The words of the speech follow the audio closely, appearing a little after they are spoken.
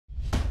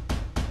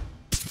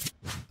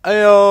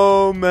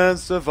Heyo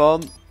mensen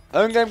van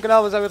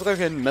EenGameKanaal, we zijn weer terug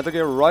in Metal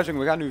Gear Rising.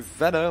 We gaan nu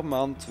verder,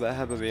 want we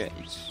hebben weer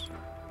iets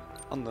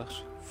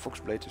anders.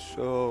 Foxblade is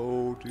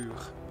zo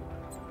duur.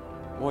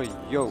 Hoi,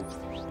 yo.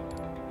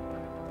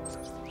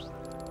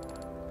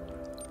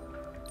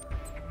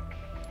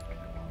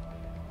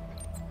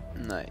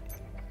 Nee.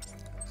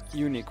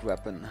 Unique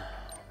weapon.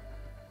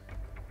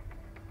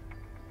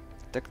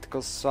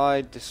 Tactical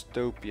side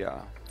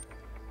dystopia.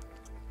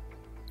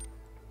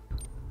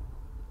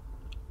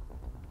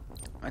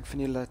 Maar ik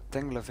vind die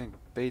rectangelen vind ik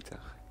beter.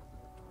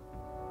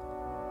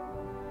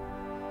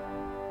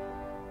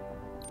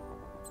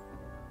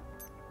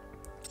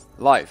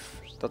 Live.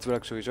 Dat wil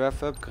ik sowieso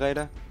even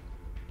upgraden.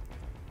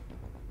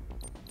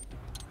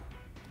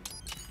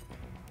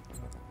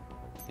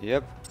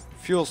 Yep.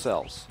 Fuel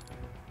cells.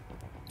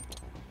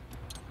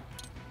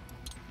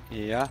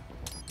 Ja.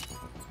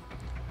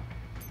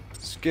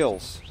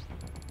 Skills.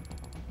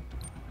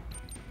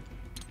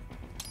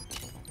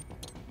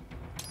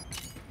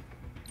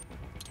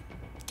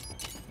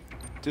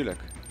 Tuurlijk.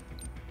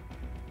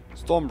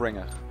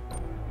 Stormbringer.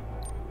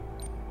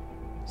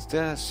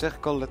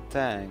 Circle the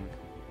Tang.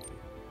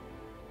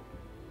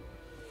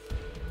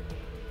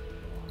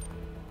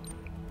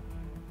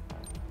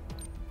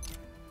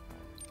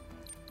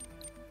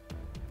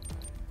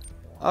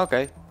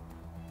 Oké.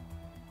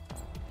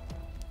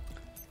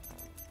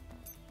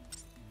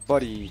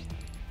 Body.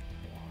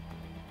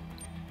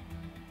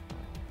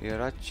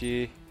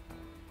 Hirachi.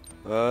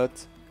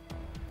 Wat?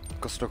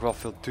 Kost toch wel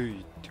veel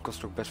duur. Die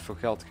kost ook best veel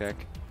geld,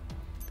 gek.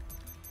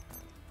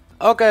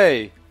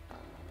 Oké.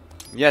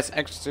 Yes,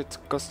 exit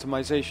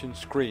customization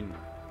screen.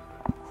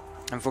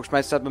 En volgens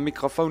mij staat mijn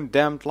microfoon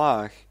damned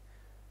laag.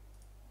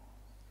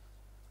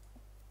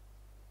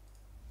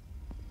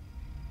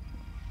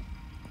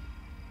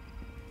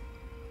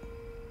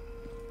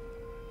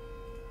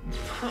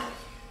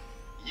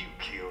 You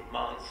killed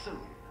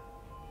Monsoon.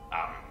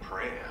 I'm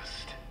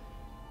impressed.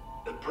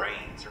 The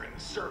brains are in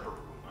the server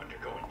room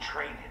undergoing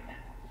training.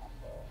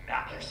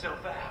 Knock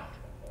yourself out.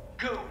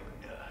 Go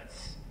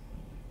nuts.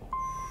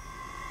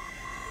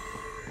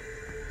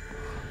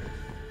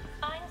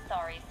 I'm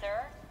sorry,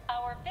 sir.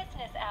 Our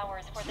business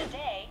hours for the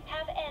day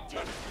have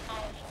ended.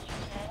 I think you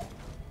said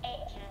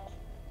agent.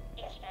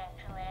 Is that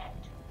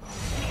correct?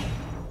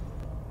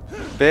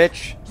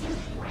 Bitch.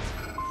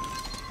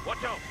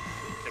 Watch out!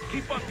 They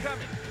keep on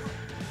coming!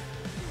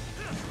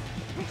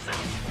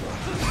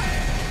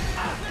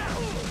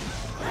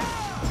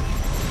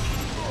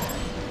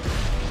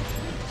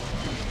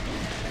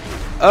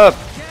 Up.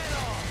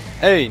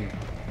 1.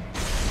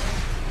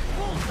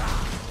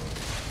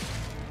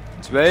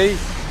 2.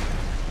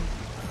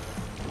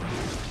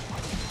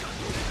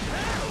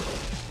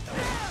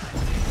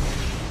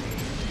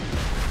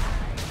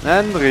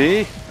 En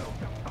 3.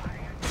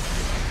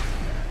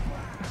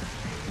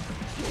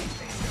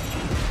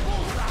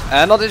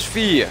 En dat is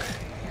 4.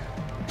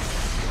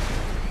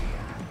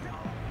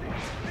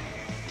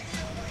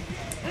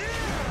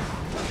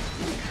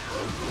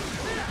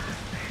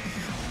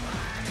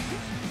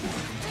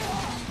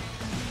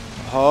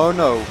 Oh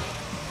no.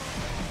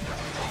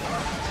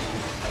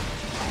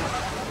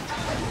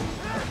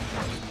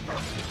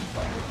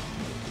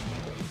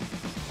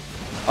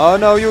 Oh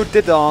no, you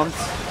didn't.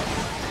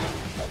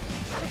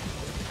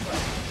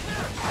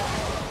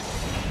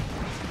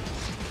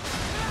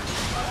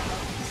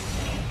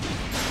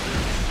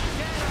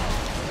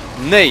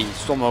 Nee,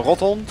 stomme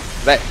rothond.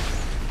 Weg.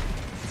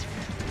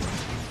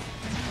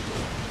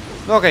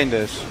 Nog één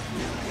dus.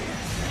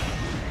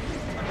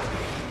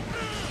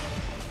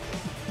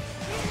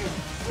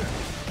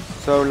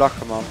 Zo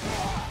lachen, man.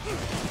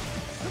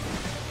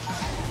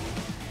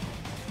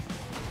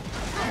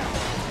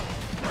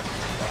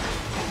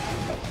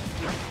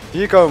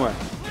 Hier komen.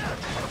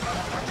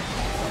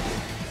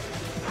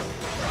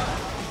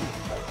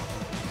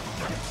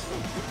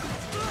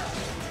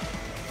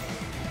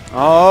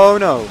 Oh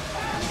no.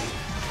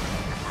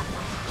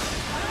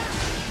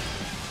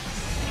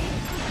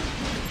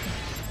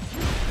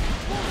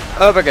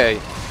 Hoppakee.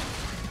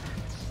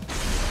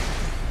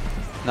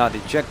 Nou,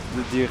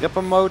 die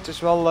ripper mode is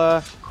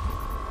wel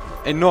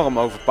enorm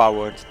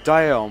overpowered.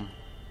 Damn.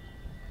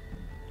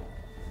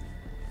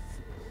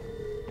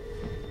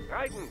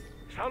 Raiden,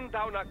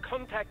 Sundowner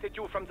contacted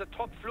you from the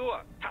top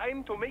floor.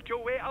 Time to make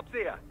your way up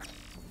there.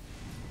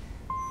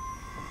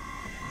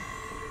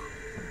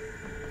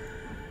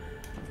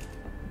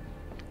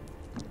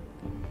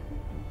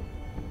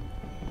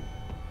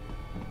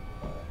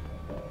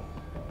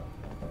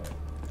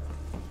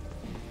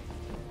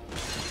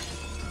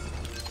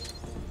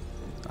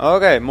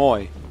 Oké,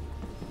 mooi.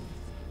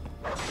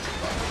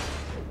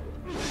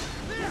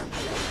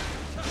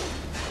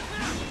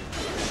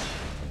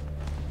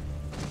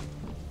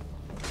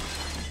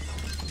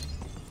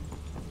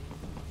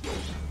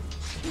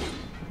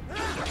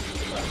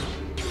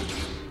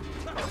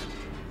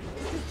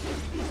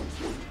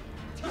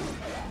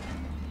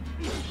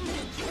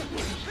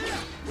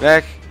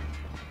 Weg.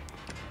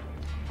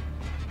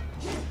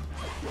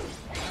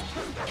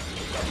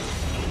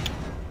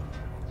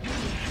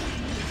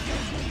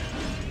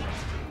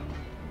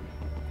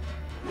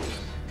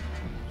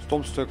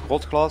 stom stuk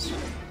rotglas.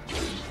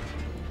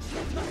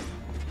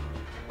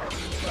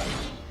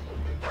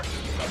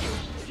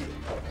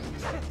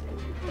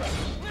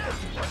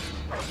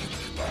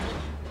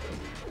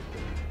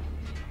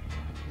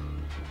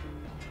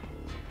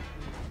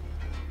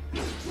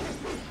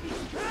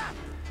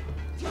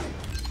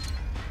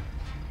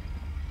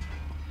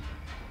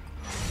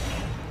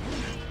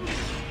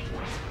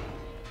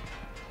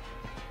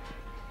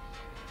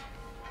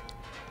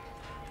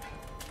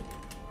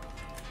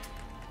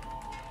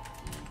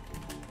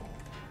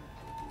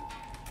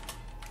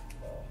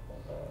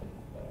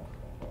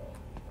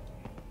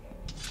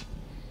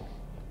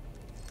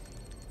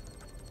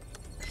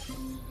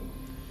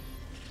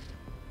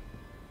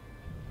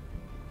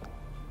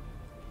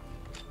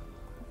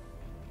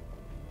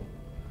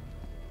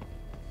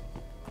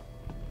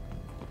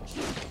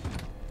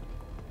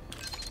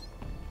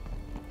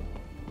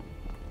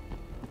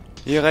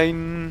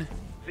 Hierheen.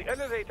 The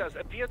elevators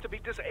appear to be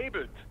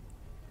disabled,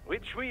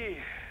 which we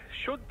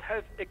should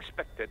have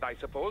expected, I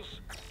suppose.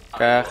 I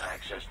Kijk. will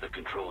access the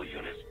control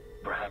unit.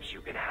 Perhaps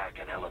you can hack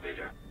an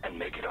elevator and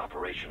make it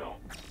operational.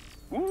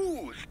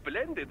 Ooh,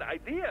 splendid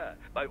idea.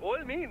 By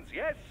all means,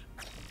 yes.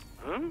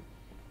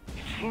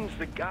 It seems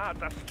the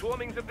guards are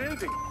storming the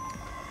building.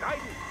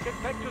 Guidance, get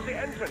back to the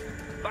entrance.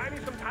 Buy me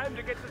some time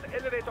to get this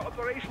elevator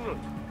operational.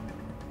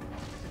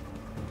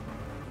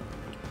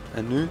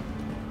 En nu?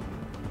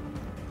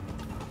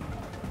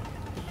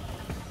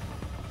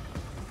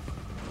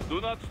 Do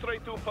not stray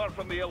too far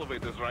from the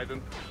elevators,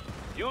 Raiden.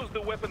 Use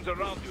the weapons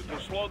around you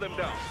to slow them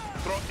down.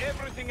 Throw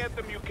everything at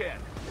them you can.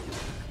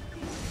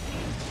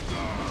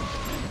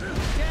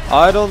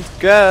 I don't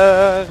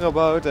care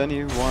about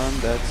anyone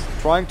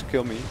that's trying to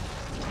kill me.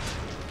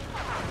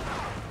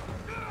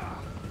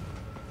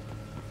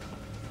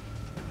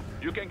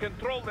 You can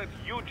control that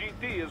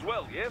UGT as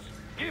well, yes?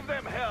 Give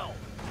them hell!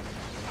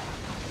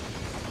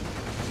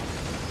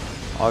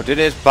 Oh, dit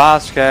is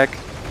baasgek.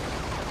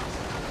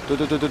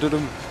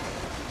 Doem.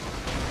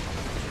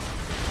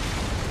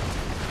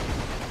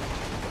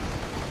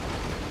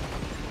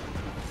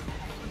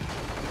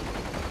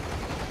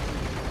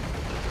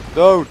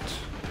 Dood.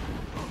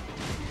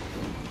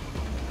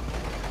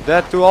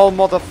 Dead to all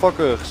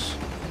motherfuckers.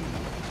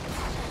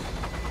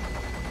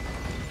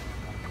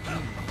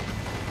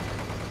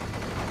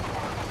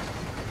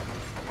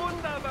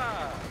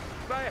 Wunderbar.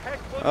 Bei Hack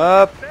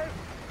Up.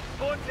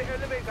 und the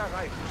elevator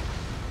rein.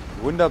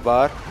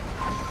 Wunderbaar.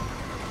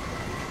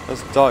 Dat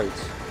is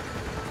Duits.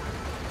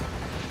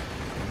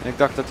 En ik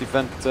dacht dat die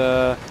vent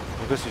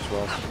Russisch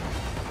was.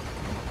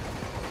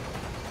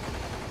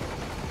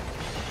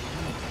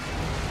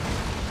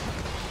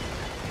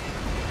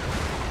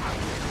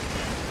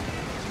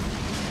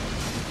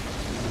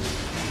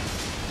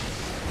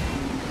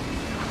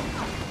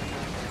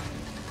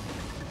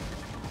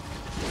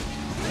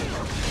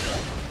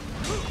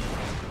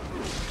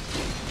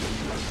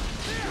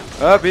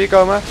 Hup, hier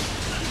komen.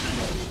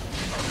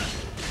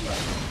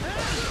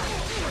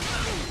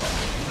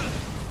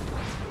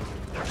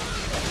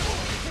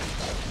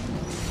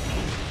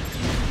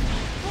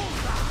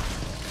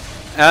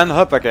 En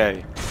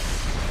huppakee.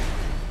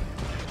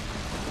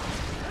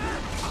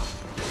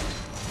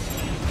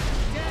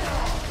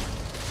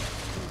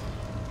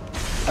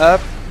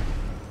 Up.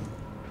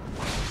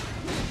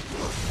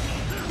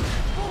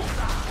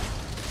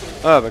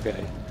 Huppakee.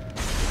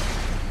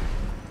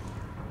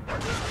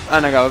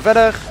 En dan gaan we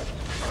verder.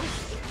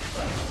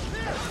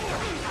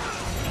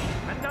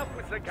 Enough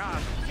with the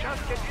guards.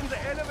 Just get in the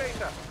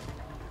elevator.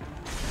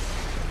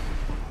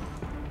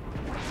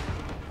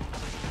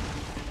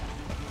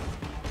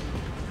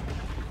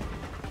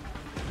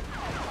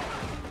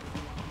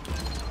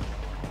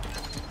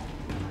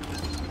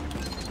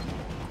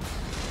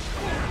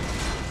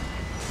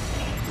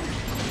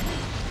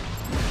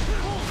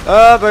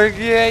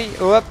 Huppakee.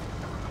 Hup.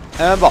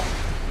 En bam.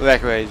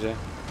 Wegwezen.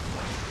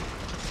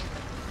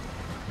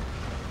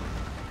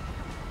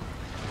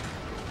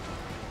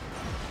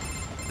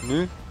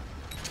 Nu?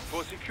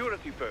 For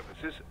security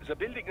purposes, the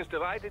building is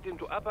divided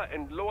into upper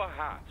and lower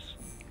halves.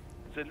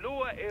 The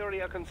lower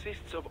area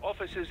consists of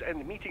offices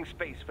and meeting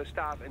space for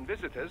staff and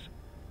visitors,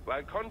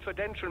 while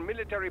confidential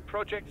military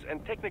projects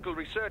and technical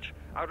research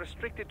are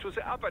restricted to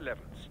the upper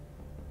levels.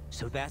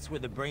 So that's where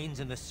the brains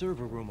in the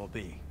server room will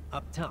be,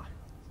 up top.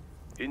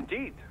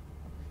 Indeed.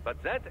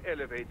 But that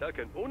elevator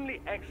can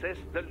only access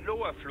the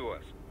lower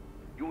floors.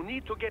 You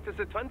need to get to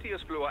the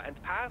 20th floor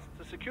and pass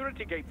the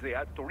security gate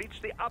there to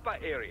reach the upper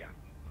area.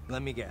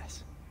 Let me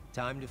guess.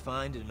 Time to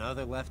find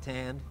another left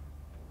hand?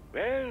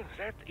 Well,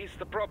 that is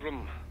the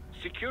problem.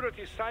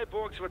 Security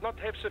cyborgs would not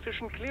have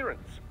sufficient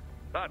clearance.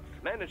 But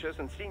managers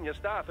and senior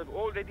staff have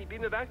already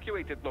been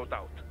evacuated, no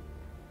doubt.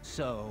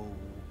 So...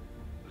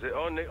 The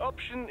only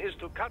option is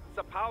to cut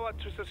the power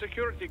to the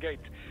security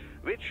gate,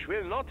 which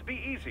will not be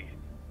easy.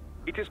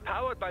 It is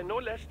powered by no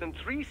less than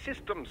 3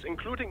 systems,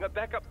 including a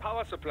backup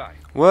power supply.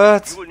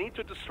 What? You will need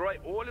to destroy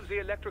all of the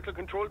electrical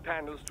control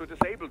panels to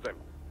disable them.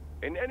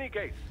 In any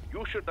case,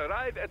 you should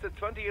arrive at the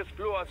 20th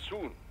floor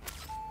soon.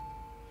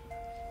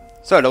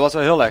 Zo, dat was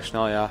wel heel erg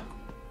snel, ja.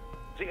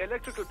 The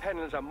electrical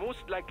panels are most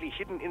likely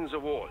hidden in the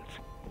walls.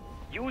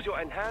 Use your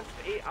enhanced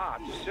AR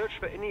to search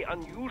for any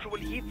unusual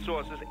heat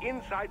sources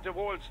inside the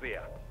walls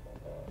there.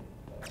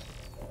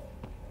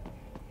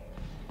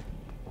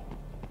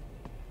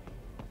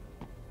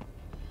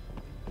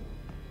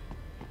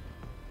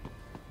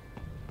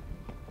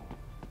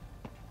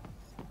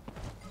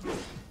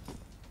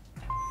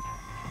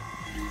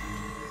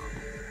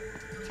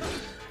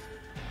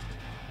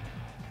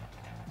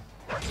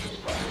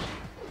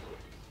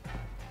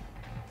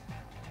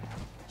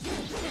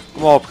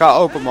 Kom op, ga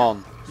open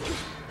man.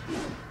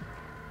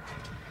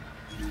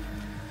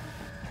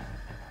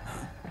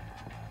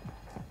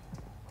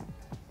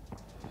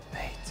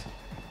 Weet.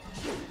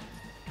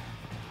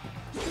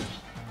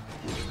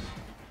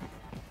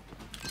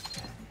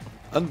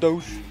 Een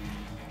doos.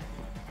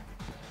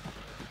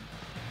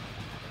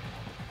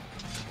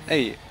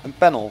 Hey, een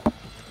panel.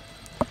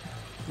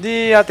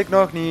 Die had ik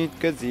nog niet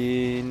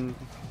gezien.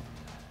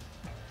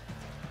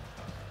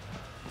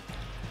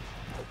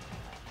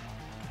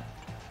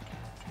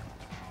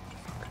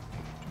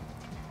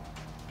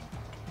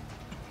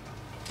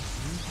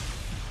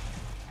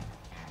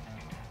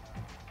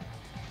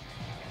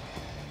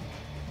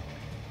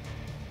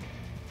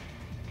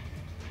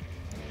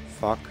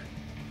 Fuck.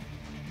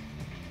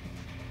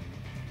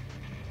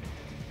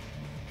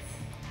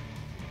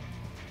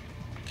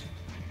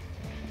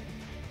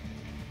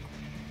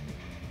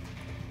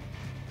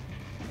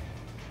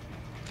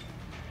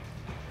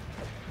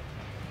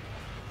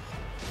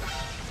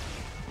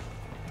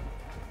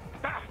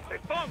 Ah, they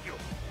found you!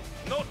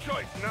 No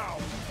choice now!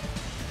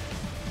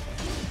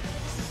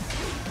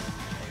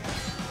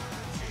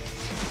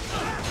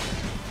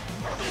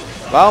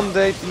 Waarom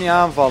deed hij niet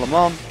aanvallen,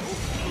 man?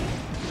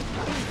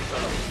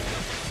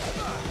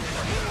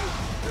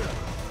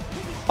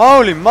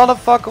 Holy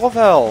motherfucker of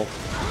hell.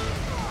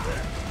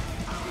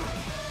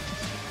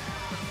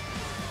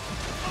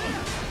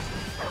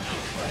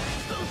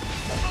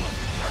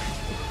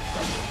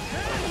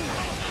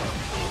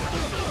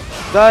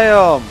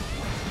 Damn.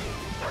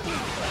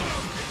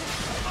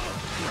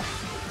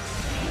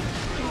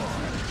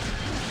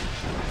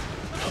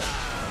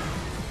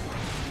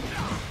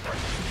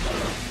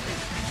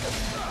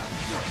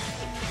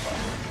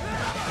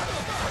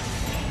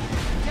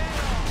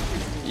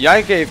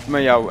 Jij geeft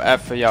me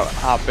even jouw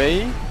HP.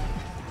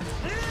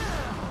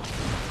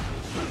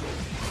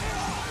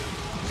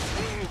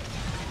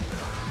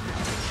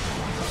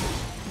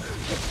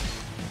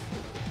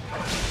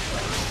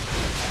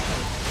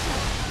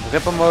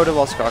 Ripper mode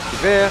was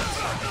geactiveerd.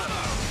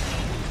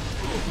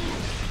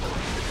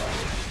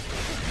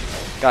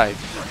 Kijk,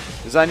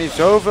 er zijn hier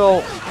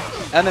zoveel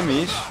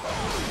enemies.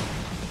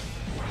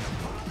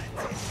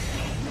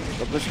 Dat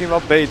het misschien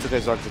wel beter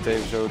is dat ik dit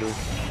even zo doe.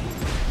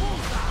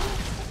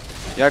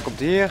 Jij komt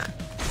hier.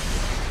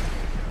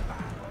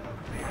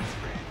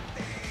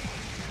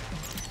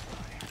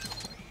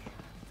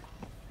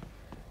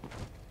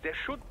 There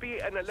should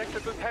be an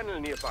electrical panel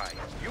nearby.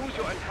 Use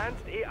your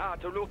enhanced AR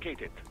to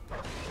locate it.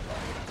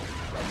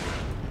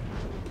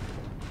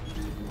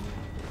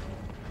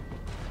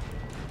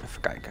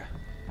 Even kijken.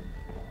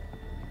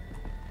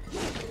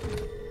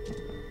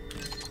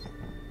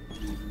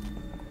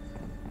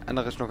 En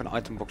er is nog een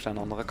itembox aan de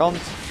andere kant.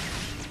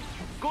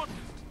 Good.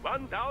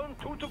 One down,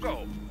 2 to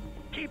go.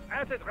 Keep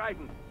at it,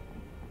 Raiden.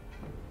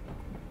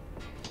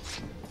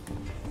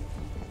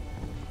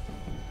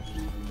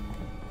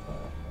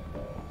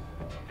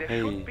 There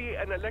should be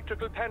an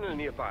electrical panel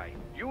nearby.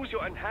 Use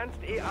your enhanced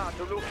AR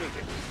to locate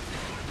it.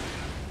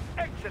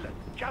 Excellent.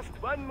 Just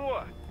one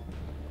more.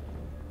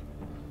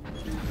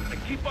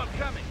 Keep on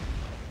coming.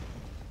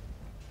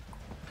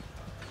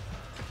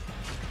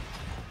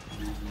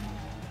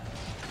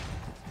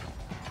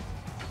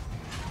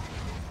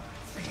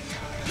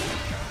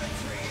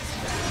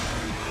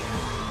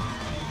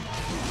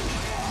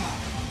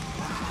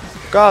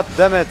 God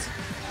damn it.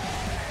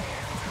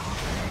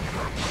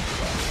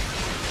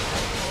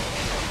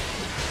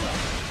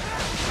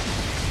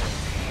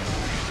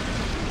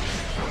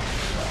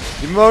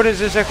 Die modus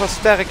is echt wel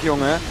sterk,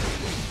 jongen.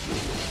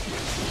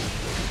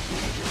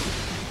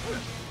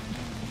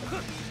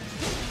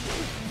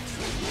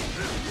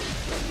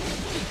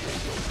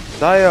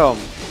 Damn.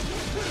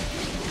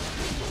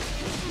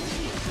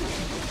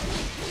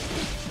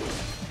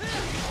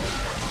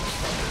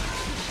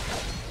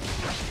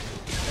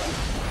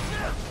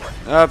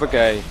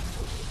 Hoppakee.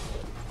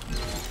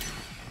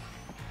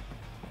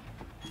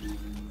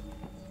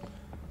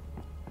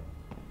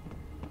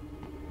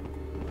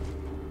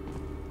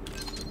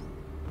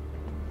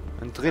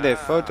 Een 3D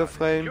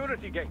fotoframe.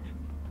 Security gate.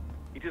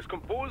 It is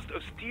composed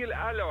of steel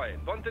alloy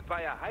bonded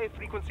by a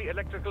high-frequency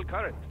electrical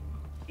current.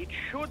 It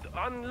should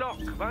unlock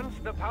once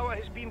the power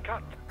has been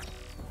cut.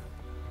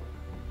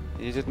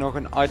 Hier zit nog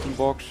een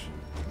itembox.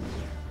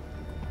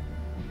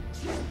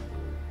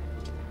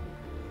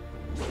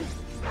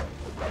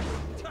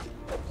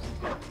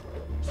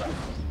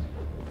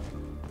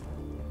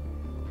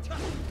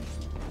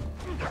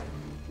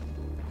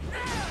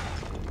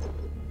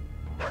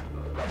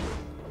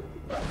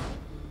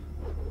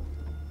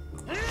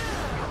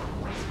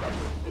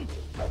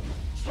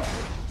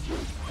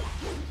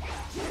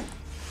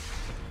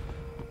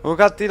 Hoe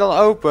gaat die dan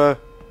open?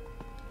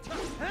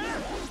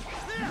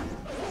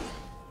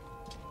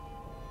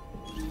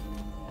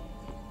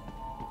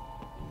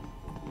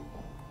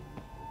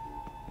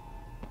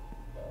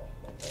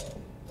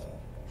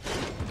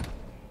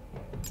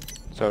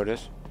 Zo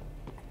dus.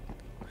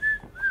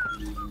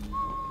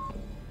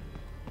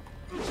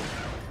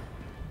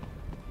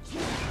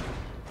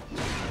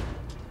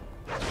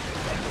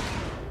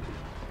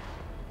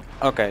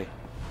 Oké.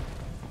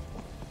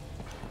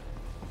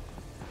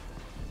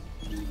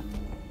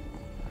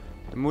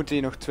 Er moeten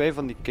hier nog 2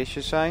 van die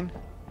kistjes zijn.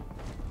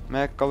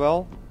 Merk ik al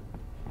wel.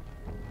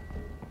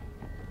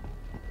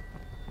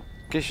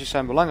 Kistjes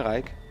zijn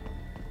belangrijk.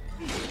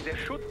 There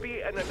should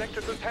be an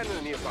electrical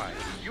panel nearby.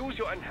 Use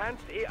your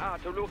enhanced AR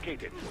to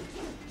locate it.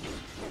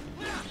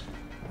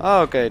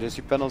 Ah, oké, dus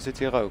die panel zit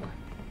hier ook.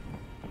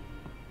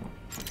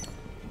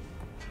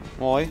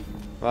 Mooi.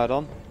 Waar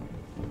dan?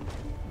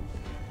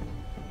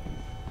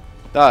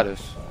 Daar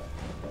dus.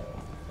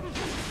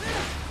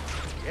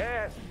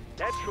 Yes,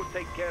 that should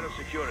take care of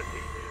security.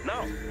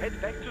 Now,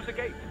 head back to the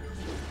gate.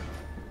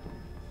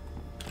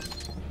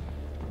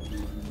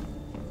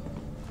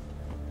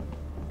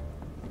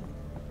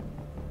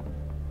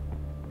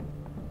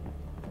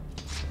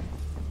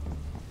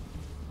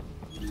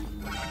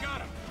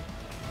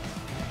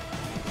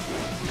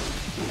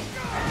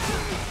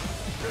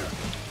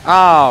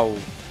 Auw.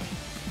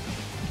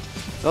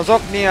 Dat is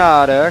ook niet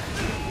aardig.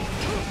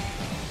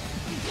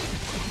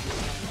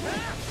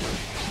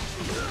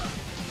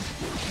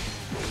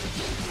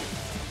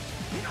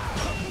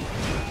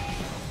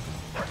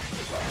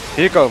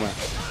 Hier komen.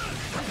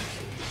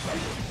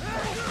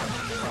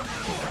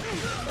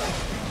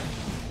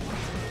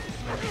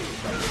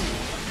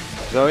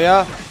 Zo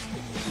ja.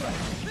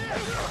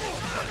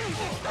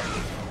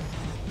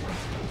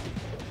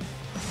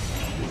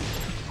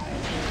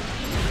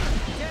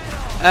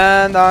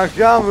 En daar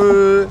gaan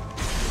we.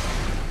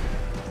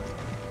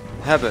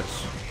 Hebben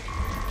ze.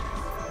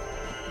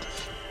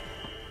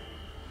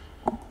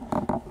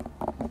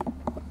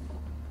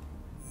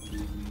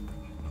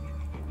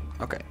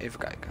 Oké, even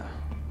kijken.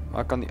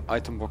 Waar kan die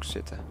itembox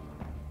zitten?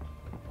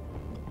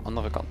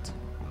 Andere kant.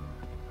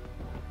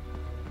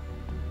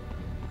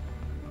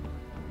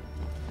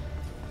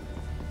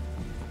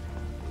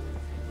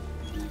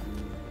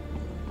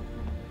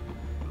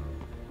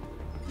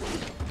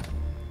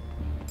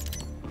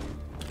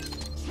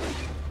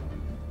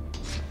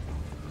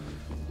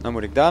 Dan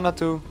moet ik daar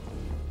naartoe.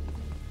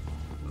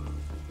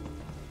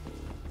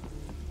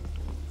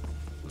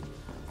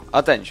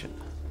 Attention.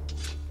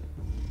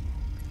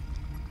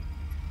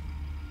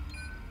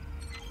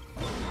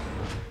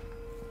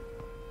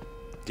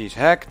 Die is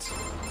hacked.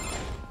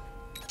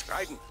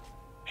 Raiden,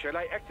 shall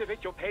I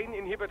activate your pain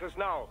inhibitors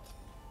now?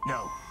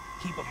 No,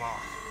 keep them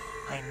off.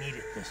 I need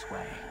it this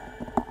way.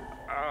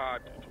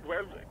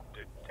 Well,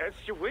 as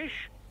you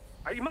wish.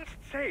 I must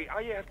say,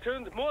 I have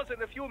turned more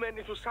than a few men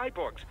into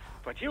cyborgs.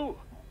 But you,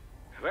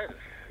 well,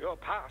 your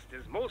past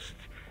is most,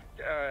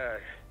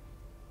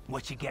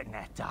 What you getting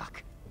at,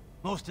 Doc?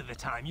 Most of the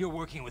time, you're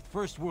working with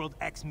First World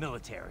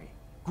ex-military.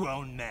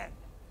 Grown men.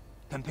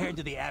 Compared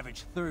to the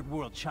average Third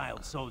World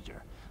child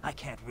soldier, I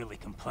can't really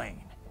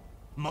complain.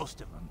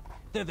 Most of them,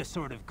 they're the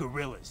sort of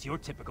guerrillas your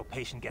typical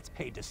patient gets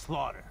paid to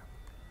slaughter.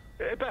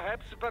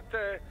 perhaps, but,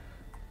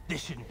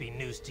 This shouldn't be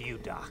news to you,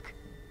 Doc.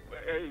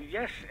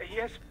 yes,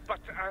 but,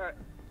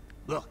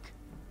 Look,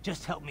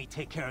 just help me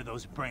take care of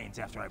those brains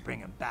after I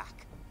bring them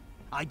back.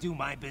 I do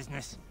my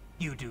business,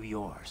 you do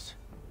yours.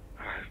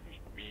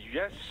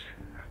 Yes.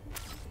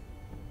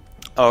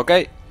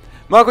 Oké.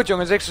 Maar goed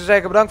jongens, ik zou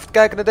zeggen bedankt voor het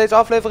kijken naar deze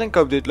aflevering. Ik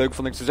hoop dat je het leuk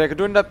vond. Ik zou zeggen,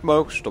 doe een duimpje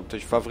omhoog. Stop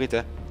tussen je favorieten.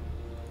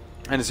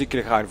 En dan zie ik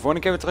jullie graag de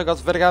volgende keer weer terug als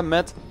we verder gaan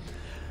met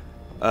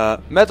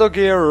Metal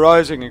Gear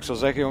Rising. Ik zal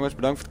zeggen jongens,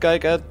 bedankt voor het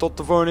kijken en tot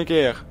de volgende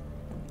keer.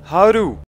 Houdoe.